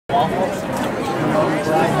Moving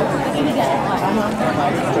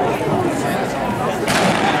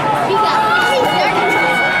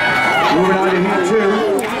on to heat 2.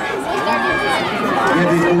 Again,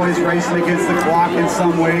 these boys racing against the clock in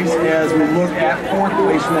some ways as we look at 4th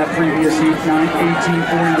place from that previous heat,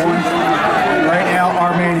 1841. And right now,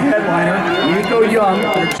 our main headliner, Nico Young.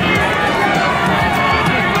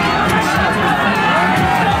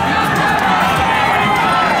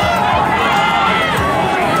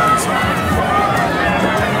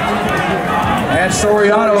 And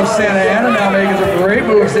Soriano of Santa Ana now making some great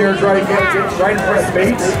moves there, trying to get right in front of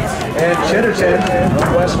Bates and Chitterton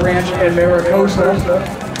of West Ranch and Maricosta.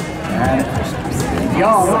 And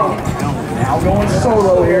Young now going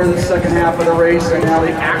solo here in the second half of the race, and now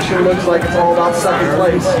the action looks like it's all about second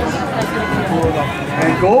place.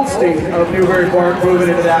 And Goldstein of Newberry Park moving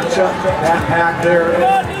into that pack there.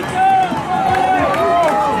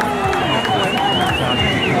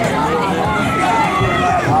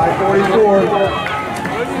 44.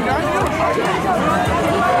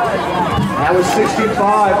 That was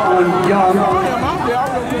 65 on Young.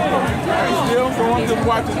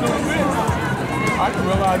 I can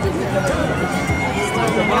realize it.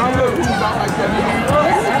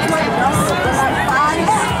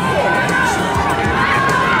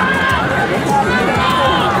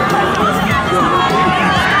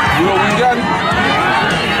 You know when you got it?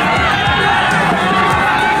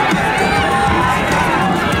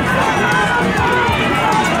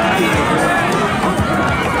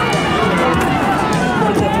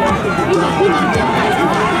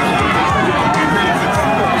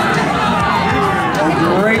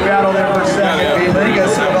 Great battle there for a second.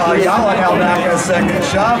 Vegas of Ayala now back in a second.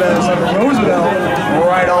 Chavez of Roosevelt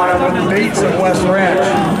right on him with the Bates of West Ranch.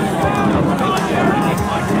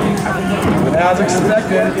 As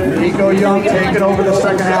expected, Nico Young taking over the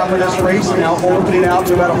second half of this race, now opening out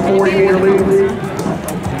to about a 40-meter lead.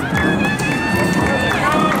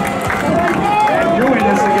 And doing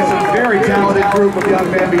this against a very talented group of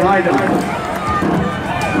young men behind him.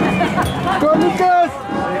 Go Lucas!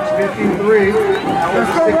 6:53.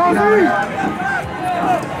 Let's go, Robbie!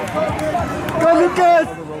 Go, Lucas!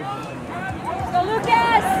 Go,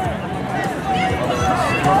 Lucas!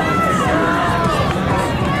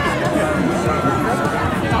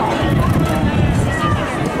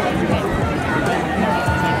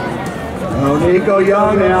 Nico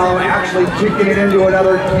Young now actually kicking it into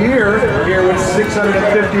another gear here with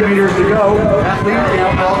 650 meters to go. That lead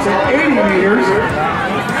now out to 80 meters.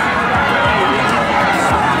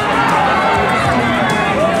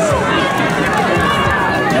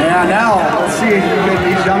 And now, let's see,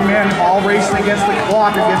 these young men all racing against the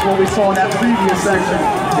clock against what we saw in that previous section.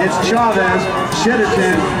 It's Chavez,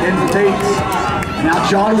 Chitterton, and Bates. Now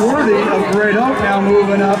John Worthy of Great Oak now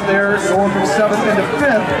moving up there, going from 7th into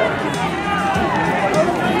 5th.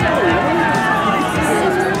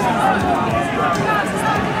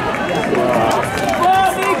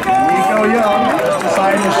 Nico Young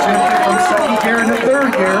deciding to shift it from 2nd gear into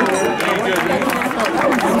 3rd gear.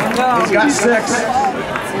 He's got 6.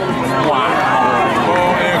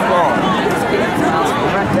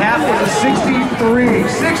 That was a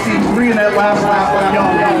 63 in that last lap for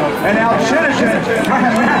Young. And now Chitterton trying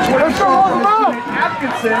to match what he saw from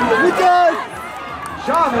Atkinson.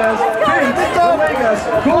 Chavez, Bates, Vegas,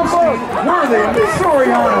 Goldstein, Worthy,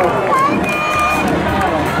 Soriano.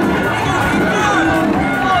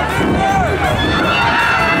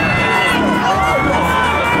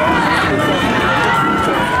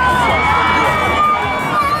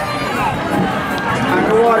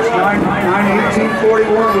 Watch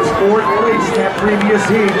 9:18:41 was 4th place in that previous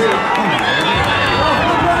heat.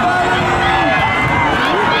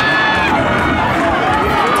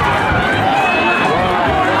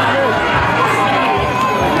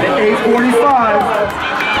 At 8:45.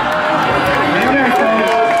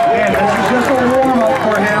 And this is just a warm-up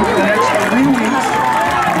for him for the next 3 weeks,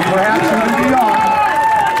 and perhaps even beyond.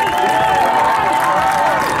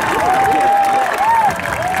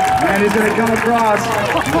 And he's going to come across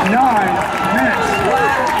 9 minutes.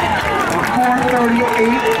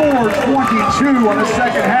 4:38:422 on the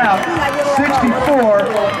second half. 64.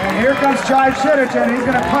 And here comes Jai Chitterton. He's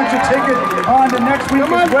going to punch a ticket on to next week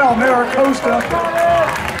as well. Maricosta.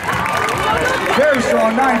 Very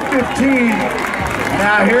strong. 9:15.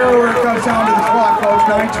 Now here it comes down to the clock, folks.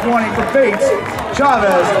 9:20 for Bates.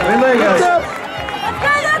 Chavez. Villegas.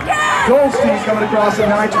 Goldstein's coming across at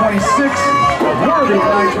 9:26. Worthy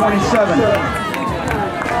 9:27.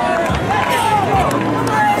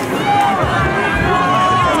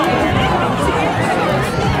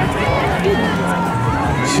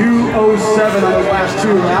 2:07 on the last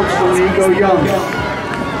 2 laps for Nico Young.